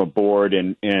came aboard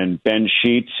and Ben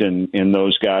Sheets and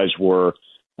those guys were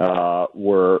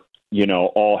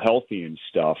all healthy and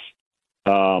stuff.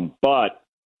 But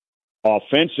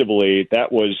offensively,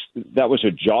 that was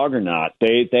a juggernaut.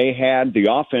 They had the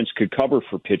offense could cover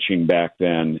for pitching back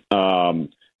then.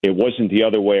 It wasn't the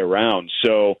other way around.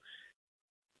 So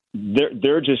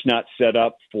they're just not set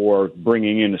up for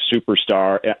bringing in a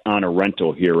superstar on a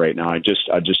rental here right now. I just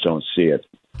don't see it.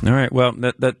 All right. Well,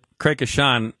 that Craig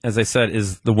Kashan, as I said,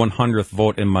 is the 100th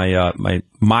vote in my my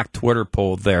mock Twitter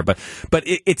poll there. But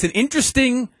it's an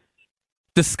interesting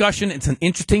discussion. It's an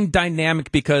interesting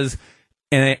dynamic because,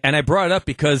 and I brought it up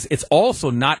because it's also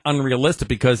not unrealistic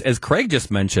because, as Craig just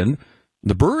mentioned,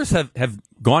 the Brewers have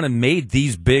gone and made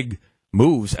these big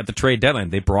moves at the trade deadline.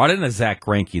 They brought in a Zach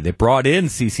Greinke. They brought in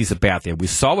CC Sabathia. We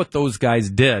saw what those guys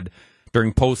did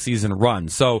during postseason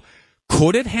runs. So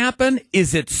could it happen?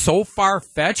 Is it so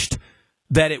far-fetched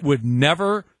that it would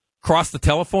never cross the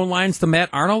telephone lines to Matt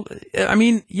Arnold? I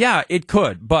mean, yeah, it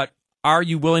could. But are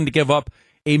you willing to give up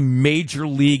a major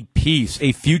league piece,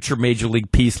 a future major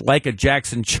league piece like a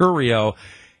Jackson Churio?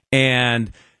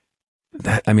 And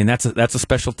that's a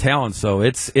special talent. So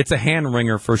it's a hand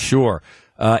wringer for sure.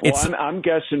 I'm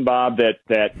guessing, Bob,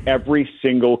 that every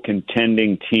single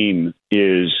contending team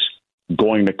is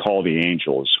going to call the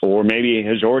Angels, or maybe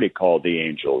has already called the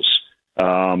Angels.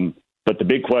 But the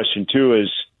big question, too,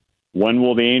 is when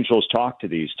will the Angels talk to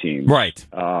these teams? Right.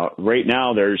 Right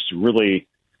now, there's really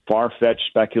far-fetched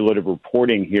speculative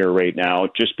reporting here right now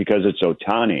just because it's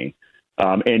Ohtani.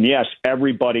 And, yes,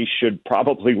 everybody should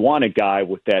probably want a guy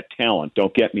with that talent.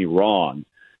 Don't get me wrong.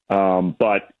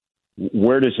 But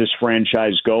where does this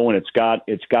franchise go? And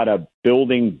it's got a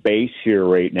building base here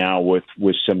right now with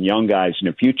some young guys. And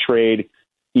if you trade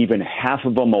even half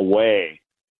of them away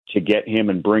to get him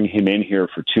and bring him in here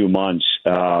for 2 months,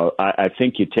 I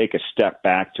think you take a step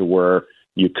back to where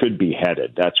you could be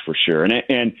headed. That's for sure.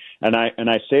 And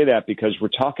I say that because we're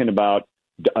talking about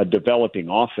a developing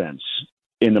offense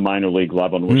in the minor league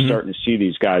level, and we're starting to see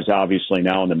these guys obviously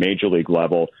now in the major league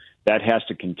level. That has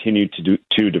to continue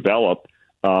to develop,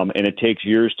 and it takes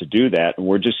years to do that. And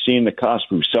we're just seeing the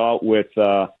cusp. We saw it with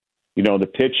the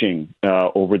pitching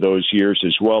over those years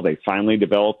as well. They finally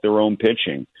developed their own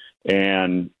pitching,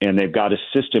 and they've got a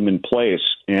system in place,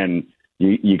 and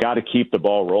you got to keep the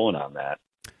ball rolling on that.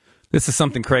 This is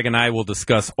something Craig and I will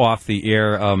discuss off the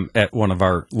air at one of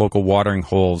our local watering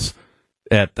holes.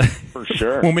 For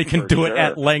sure. When we can do it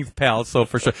at length, pal. So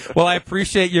for sure. Well, I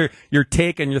appreciate your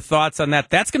take and your thoughts on that.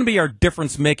 That's going to be our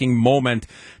difference-making moment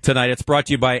tonight. It's brought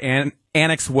to you by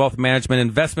Annex Wealth Management,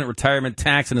 investment, retirement,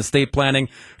 tax, and estate planning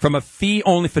from a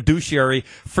fee-only fiduciary.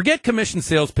 Forget commission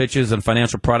sales pitches and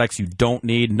financial products you don't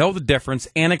need. Know the difference.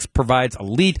 Annex provides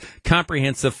elite,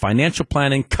 comprehensive financial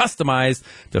planning customized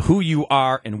to who you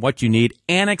are and what you need.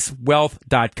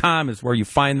 AnnexWealth.com is where you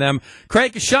find them.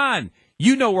 Craig Kashan,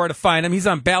 you know where to find him. He's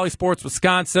on Bally Sports,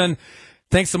 Wisconsin.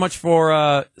 Thanks so much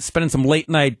for spending some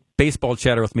late-night baseball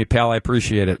chatter with me, pal. I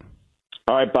appreciate it.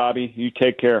 All right, Bobby. You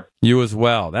take care. You as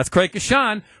well. That's Craig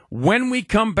Kashan. When we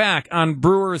come back on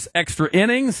Brewers Extra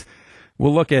Innings,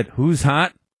 we'll look at who's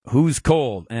hot, who's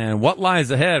cold, and what lies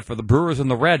ahead for the Brewers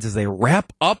and the Reds as they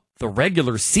wrap up the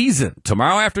regular season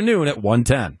tomorrow afternoon at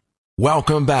 1:10.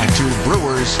 Welcome back to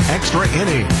Brewers Extra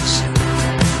Innings.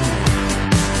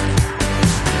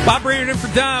 Bob Brainerd in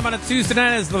for Dom on a Tuesday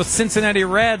night as the Cincinnati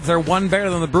Reds are one better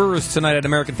than the Brewers tonight at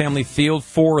American Family Field.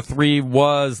 4-3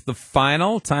 was the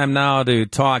final. Time now to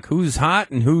talk who's hot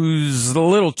and who's a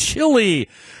little chilly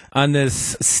on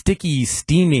this sticky,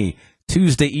 steamy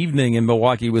Tuesday evening in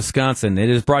Milwaukee, Wisconsin.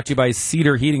 It is brought to you by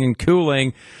Cedar Heating and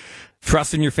Cooling.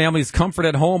 Trust in your family's comfort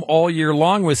at home all year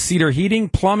long with Cedar Heating,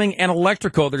 Plumbing, and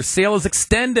Electrical. Their sale is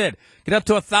extended. Get up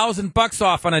to $1,000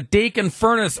 off on a Daikin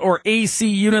furnace or AC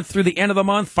unit through the end of the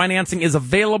month. Financing is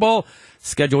available.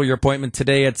 Schedule your appointment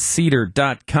today at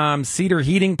cedar.com. Cedar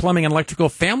Heating, Plumbing, and Electrical.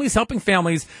 Families helping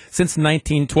families since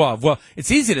 1912. Well, it's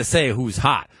easy to say who's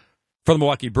hot for the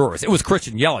Milwaukee Brewers. It was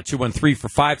Christian Yelich who went 3 for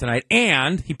 5 tonight,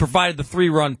 and he provided the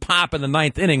 3-run pop in the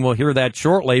 9th inning. We'll hear that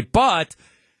shortly, but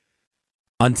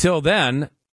until then,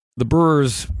 the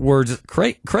Brewers were just,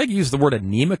 Craig used the word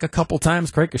anemic a couple times.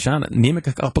 Craig Kashan, anemic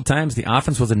a couple times. The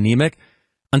offense was anemic.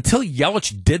 Until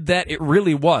Yelich did that, it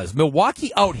really was.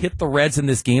 Milwaukee out-hit the Reds in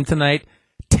this game tonight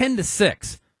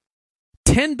 10-6.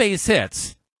 10 base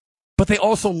hits, but they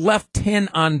also left 10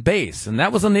 on base, and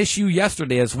that was an issue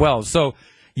yesterday as well. So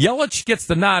Yelich gets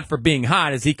the nod for being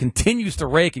hot as he continues to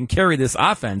rake and carry this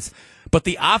offense, but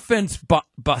the offense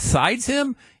besides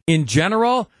him, in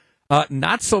general,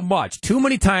 not so much. Too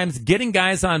many times getting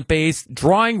guys on base,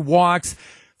 drawing walks,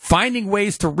 finding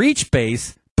ways to reach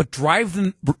base, but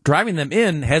driving them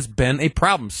in has been a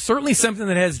problem. Certainly something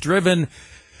that has driven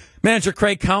manager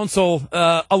Craig Counsell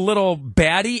a little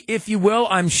batty, if you will.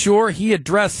 I'm sure he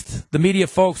addressed the media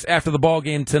folks after the ball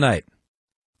game tonight.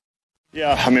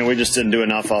 Yeah, I mean, we just didn't do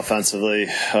enough offensively.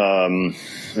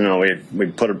 We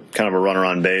put kind of a runner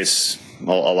on base a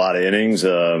lot of innings.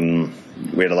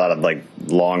 We had a lot of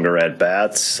longer at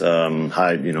bats,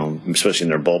 especially in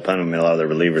their bullpen. I mean, a lot of their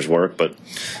relievers work, but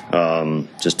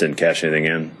just didn't cash anything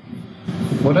in.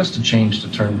 What has to change to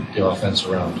turn the offense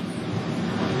around?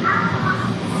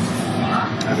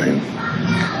 I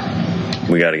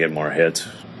mean, we got to get more hits.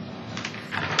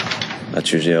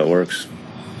 That's usually how it works.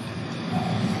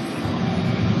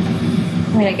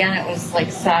 I mean, again, it was like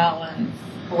Sal and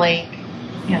Blake,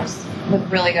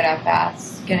 with really good at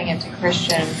bats, getting into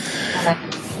Christian.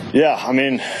 Yeah, I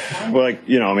mean,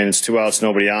 it's 2 outs,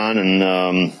 nobody on,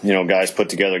 and guys put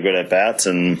together good at bats,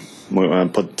 and we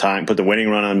put the winning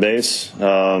run on base.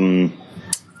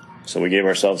 So we gave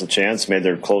ourselves a chance, made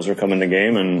their closer come in the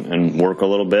game and work a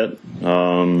little bit.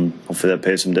 Hopefully that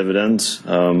pays some dividends.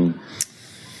 So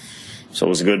it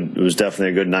was good. It was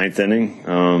definitely a good 9th inning.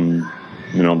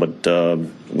 But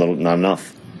not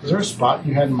enough. Is there a spot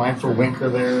you had in mind for Winker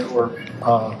there, or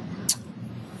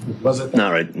was it?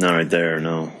 Not right there.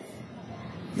 No.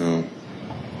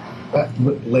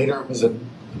 Later, was it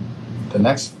the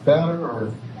next batter,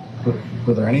 or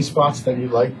were there any spots that you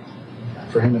liked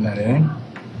for him in that inning?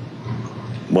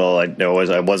 Well, I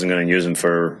wasn't going to use him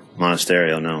for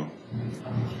Monasterio. No.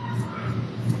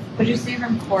 What did you see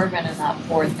from Corbin in that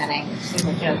 4th inning?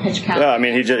 Pitch count. Yeah, I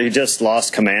mean, he just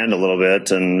lost command a little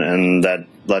bit, and that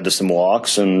led to some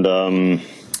walks. And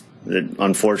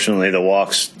unfortunately, the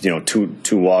walks,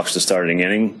 two walks to starting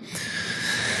inning.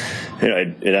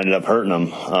 it ended up hurting them.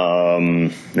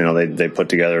 They put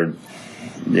together,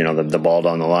 the ball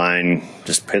down the line,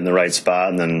 just hitting the right spot,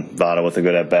 and then Vada with a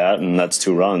good at bat, and that's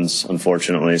 2 runs,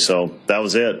 unfortunately. So that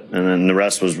was it, and then the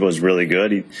rest was really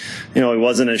good. He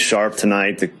wasn't as sharp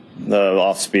tonight. The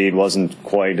off speed wasn't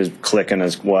quite as clicking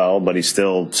as well, but he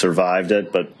still survived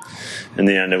it. But in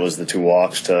the end, it was the 2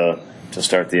 walks to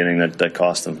start the inning that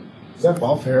cost him. Is that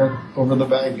ball fair over the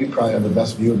bag? You probably have the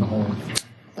best view in the whole.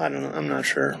 I don't know. I'm not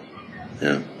sure.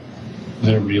 Yeah.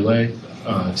 The relay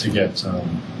to get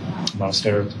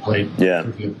Monasterio at the plate. Yeah.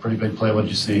 Pretty big play. What did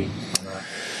you see?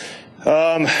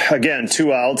 Again,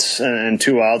 2 outs, and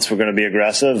 2 outs were going to be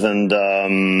aggressive, and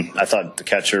I thought the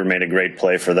catcher made a great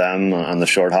play for them on the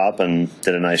short hop and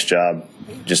did a nice job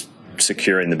just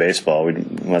securing the baseball. We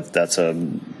want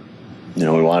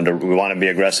to be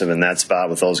aggressive in that spot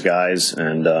with those guys,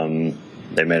 and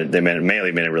they made a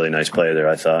really nice play there,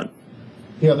 I thought.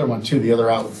 The other one too, the other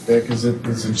out with Vic, is it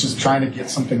just trying to get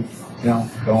something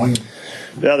going?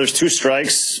 Yeah, there's 2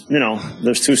 strikes.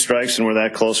 There's 2 strikes, and we're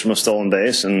that close from a stolen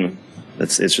base, and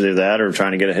it's either that or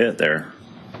trying to get a hit there.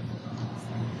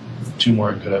 2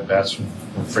 more good at bats from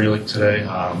Frelick today.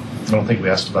 I don't think we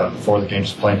asked about it before the game,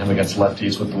 just playing him against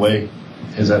lefties with the way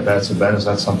his at bats have been. Is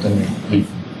that something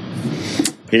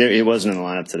He wasn't in the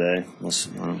lineup today.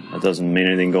 That doesn't mean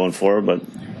anything going forward, but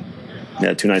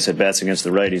yeah, 2 nice at bats against the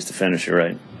righties to finish. You're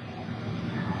right.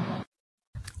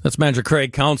 That's manager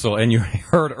Craig Counsell, and you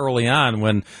heard early on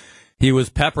when he was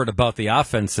peppered about the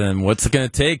offense and what's it going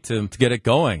to take to get it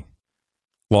going.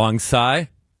 Long sigh.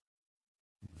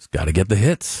 He's got to get the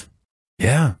hits.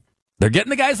 Yeah. They're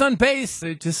getting the guys on base.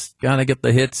 They just got to get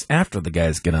the hits after the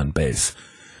guys get on base.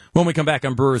 When we come back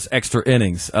on Brewers Extra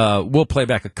Innings, we'll play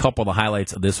back a couple of the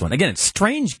highlights of this one. Again, it's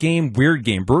strange game, weird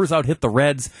game. Brewers out hit the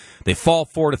Reds. They fall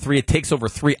 4-3. It takes over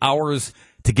 3 hours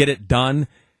to get it done.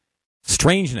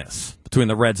 Strangeness between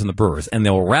the Reds and the Brewers. And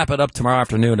they'll wrap it up tomorrow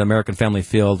afternoon at American Family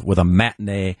Field with a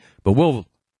matinee. But we'll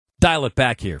dial it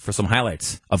back here for some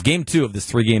highlights of Game 2 of this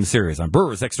 3-game series on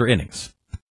Brewers Extra Innings.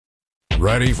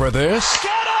 Ready for this?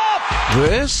 Get up!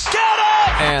 This? Get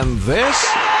up! And this?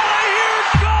 Get out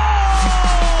of here!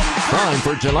 Go! Time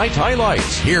for tonight's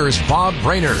highlights. Here's Bob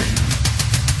Brainerd.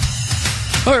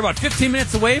 We're about 15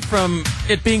 minutes away from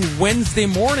it being Wednesday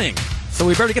morning. So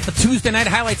we better get the Tuesday night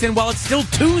highlights in while it's still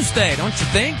Tuesday, don't you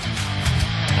think?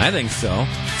 I think so.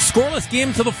 Scoreless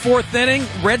game to the 4th inning.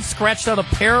 Reds scratched out a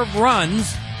pair of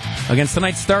runs against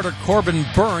tonight's starter Corbin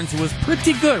Burns, who was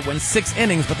pretty good, went 6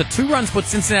 innings, but the 2 runs put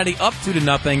Cincinnati up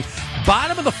 2-0.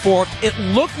 Bottom of the 4th, it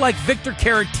looked like Victor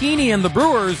Caratini and the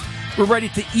Brewers were ready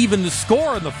to even the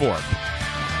score in the 4th.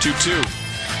 2-2.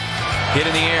 Hit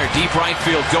in the air, deep right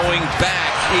field. Going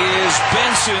back is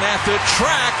Benson at the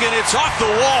track, and it's off the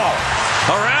wall.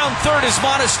 Around third is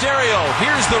Monasterio.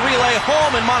 Here's the relay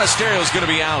home, and Monasterio's going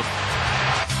to be out.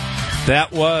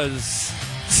 That was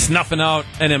snuffing out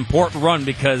an important run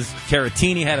because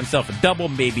Caratini had himself a double.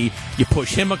 Maybe you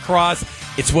push him across.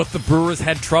 It's what the Brewers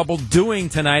had trouble doing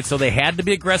tonight, so they had to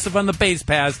be aggressive on the base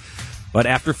paths. But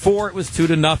after 4, it was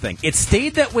 2-0. It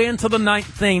stayed that way until the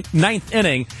ninth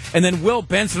inning, and then Will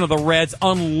Benson of the Reds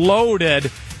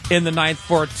unloaded in the 9th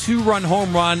for a 2-run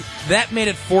home run. That made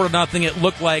it 4-0. It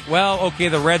looked like, well, okay,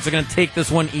 the Reds are going to take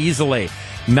this one easily.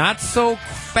 Not so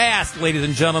fast, ladies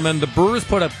and gentlemen. The Brewers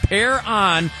put a pair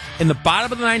on in the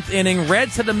bottom of the 9th inning.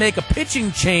 Reds had to make a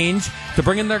pitching change to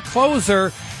bring in their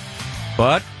closer,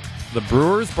 but the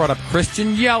Brewers brought up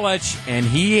Christian Yelich, and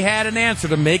he had an answer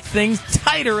to make things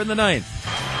tighter in the 9th.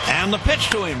 And the pitch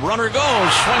to him. Runner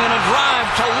goes, swinging a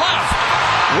drive to left.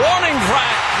 Warning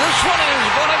track. This one is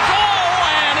going to go,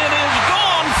 and it is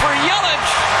gone for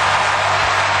Yelich.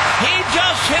 He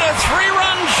just hit a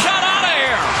 3-run shot out of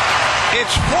here.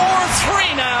 It's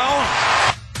 4-3 now.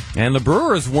 And the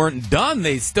Brewers weren't done.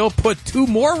 They still put 2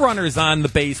 more runners on the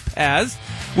base paths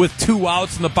with 2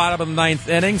 outs in the bottom of the 9th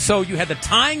inning. So you had the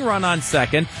tying run on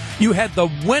second. You had the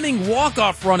winning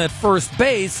walk-off run at first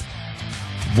base.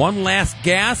 One last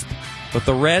gasp, but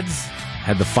the Reds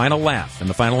had the final laugh and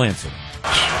the final answer.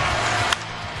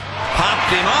 Popped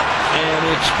him up, and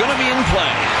it's going to be in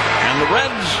play. And the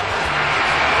Reds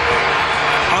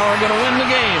are going to win the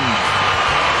game.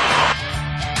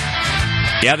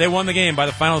 Yeah, they won the game by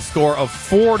the final score of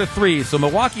 4-3. So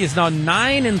Milwaukee is now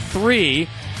 9-3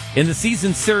 in the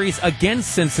season series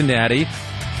against Cincinnati.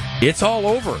 It's all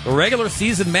over. The regular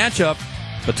season matchup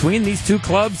between these 2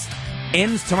 clubs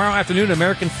ends tomorrow afternoon at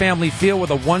American Family Field with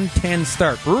a 1:10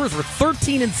 start. Brewers were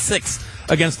 13-6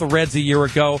 against the Reds a year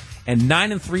ago and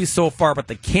 9-3 so far, but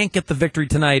they can't get the victory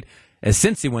tonight as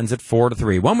Cincy wins at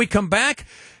 4-3. When we come back,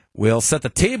 we'll set the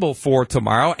table for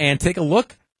tomorrow and take a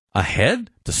look ahead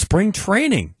to spring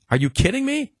training. Are you kidding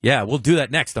me? Yeah, we'll do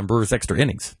that next on Brewers Extra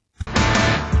Innings.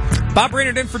 Bob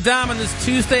Brainerd in for Dom on this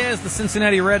Tuesday as the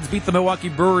Cincinnati Reds beat the Milwaukee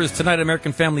Brewers tonight at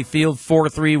American Family Field.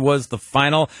 4-3 was the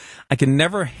final. I can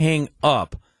never hang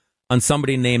up on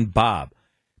somebody named Bob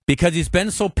because he's been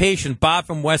so patient. Bob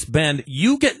from West Bend,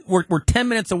 we're 10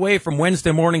 minutes away from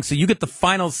Wednesday morning, so you get the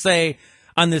final say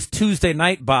on this Tuesday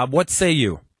night, Bob. What say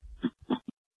you? All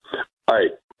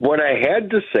right. What I had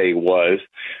to say was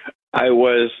I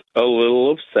was a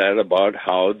little upset about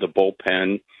how the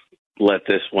bullpen let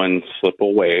this one slip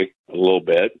away a little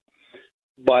bit.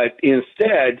 But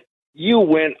instead, you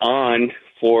went on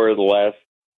for the last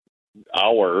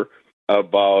hour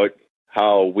about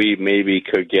how we maybe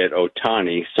could get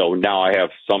Ohtani. So now I have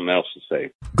something else to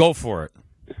say. Go for it.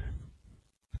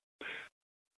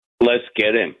 Let's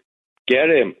get him. Get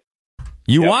him.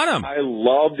 You want him? I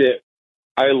loved it.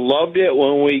 I loved it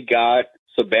when we got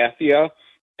Sabathia.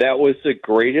 That was the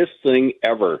greatest thing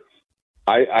ever.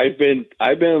 I've been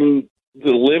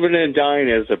living and dying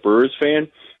as a Brewers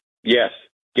fan. Yes,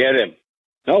 get him.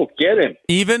 No, get him.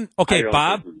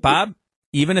 Bob,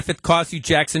 even if it costs you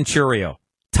Jackson Churio,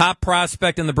 top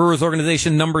prospect in the Brewers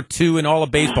organization, number 2 in all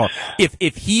of baseball.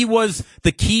 If he was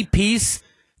the key piece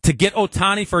to get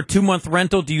Ohtani for a 2-month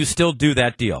rental, do you still do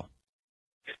that deal?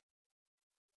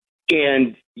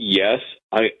 And yes,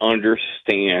 I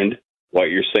understand what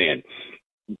you're saying.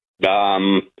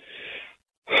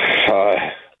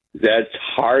 That's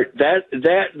hard.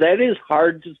 That is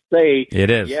hard to say. It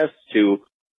is. Yes to,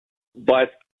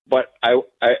 but I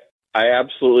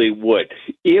absolutely would.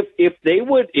 If they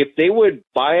would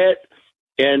buy it,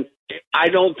 and I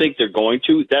don't think they're going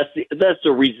to. That's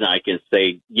the reason I can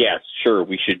say yes, sure,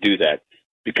 we should do that,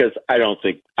 because I don't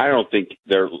think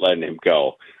they're letting him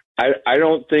go. I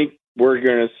don't think we're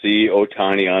going to see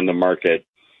Ohtani on the market.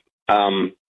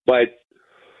 But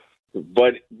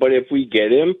if we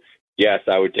get him, yes,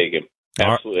 I would take him.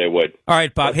 Absolutely, I would. All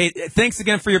right, Bob. Hey, thanks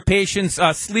again for your patience.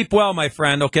 Sleep well, my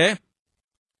friend, okay?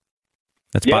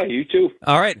 That's yeah, Bob. You too.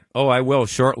 All right. Oh, I will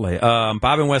shortly.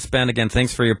 Bob in West Bend, again,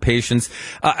 thanks for your patience.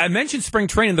 I mentioned spring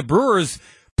training. The Brewers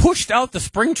pushed out the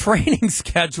spring training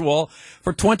schedule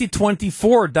for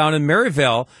 2024 down in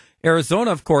Maryville, Arizona,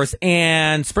 of course,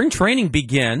 and spring training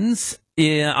begins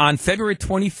on February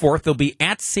 24th. They'll be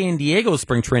at San Diego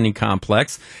Spring Training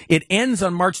Complex. It ends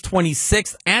on March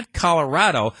 26th at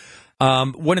Colorado.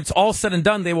 When it's all said and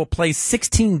done, they will play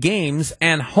 16 games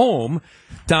and home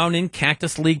down in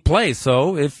Cactus League play.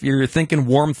 So if you're thinking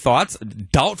warm thoughts,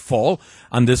 doubtful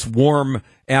on this warm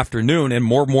afternoon and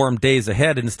more warm days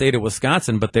ahead in the state of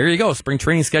Wisconsin. But there you go. Spring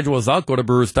training schedule is out. Go to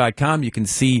Brewers.com. You can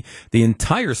see the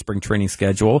entire spring training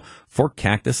schedule for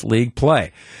Cactus League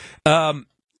play.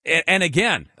 And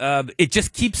again, it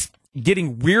just keeps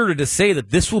getting weirder to say that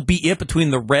this will be it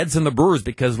between the Reds and the Brewers,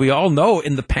 because we all know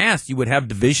in the past you would have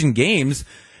division games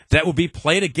that will be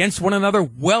played against one another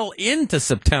well into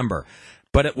September.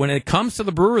 But when it comes to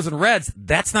the Brewers and Reds,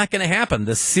 that's not going to happen.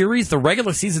 The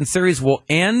regular season series will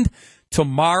end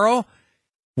tomorrow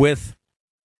with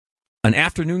an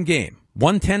afternoon game.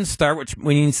 1:10 start, which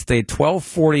means the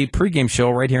 12:40 pregame show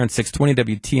right here on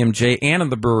 620 WTMJ and on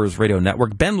the Brewers Radio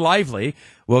Network. Ben Lively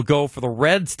will go for the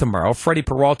Reds tomorrow. Freddie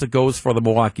Peralta goes for the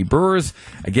Milwaukee Brewers.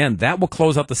 Again, that will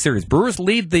close out the series. Brewers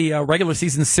lead the regular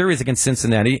season series against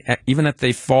Cincinnati. Even if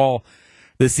they fall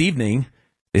this evening,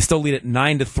 they still lead at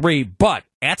 9-3. But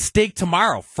at stake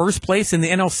tomorrow, first place in the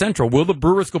NL Central. Will the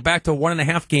Brewers go back to a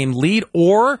 1.5 game lead,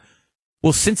 or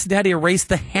will Cincinnati erase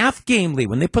the half-game lead?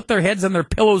 When they put their heads on their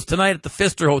pillows tonight at the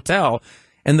Pfister Hotel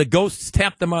and the ghosts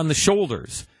tap them on the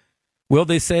shoulders, will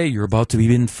they say, you're about to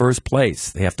be in first place?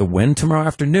 They have to win tomorrow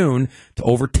afternoon to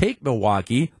overtake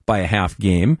Milwaukee by a half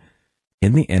game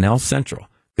in the NL Central.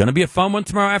 Going to be a fun one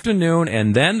tomorrow afternoon,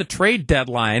 and then the trade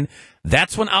deadline.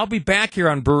 That's when I'll be back here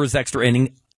on Brewers Extra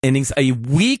Innings a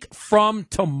week from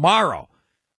tomorrow.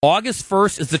 August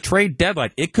 1st is the trade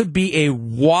deadline. It could be a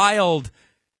wild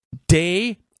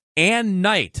day and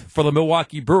night for the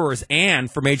Milwaukee Brewers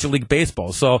and for Major League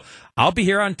Baseball. So I'll be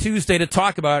here on Tuesday to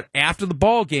talk about after the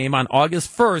ball game on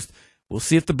August 1st. We'll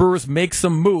see if the Brewers make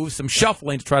some moves, some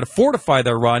shuffling to try to fortify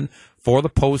their run for the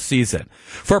postseason.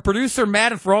 For our producer,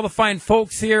 Matt, and for all the fine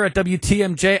folks here at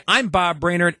WTMJ, I'm Bob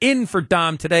Brainerd, in for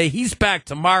Dom today. He's back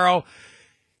tomorrow.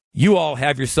 You all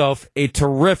have yourself a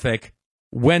terrific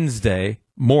Wednesday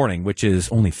morning, which is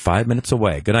only 5 minutes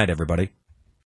away. Good night, everybody.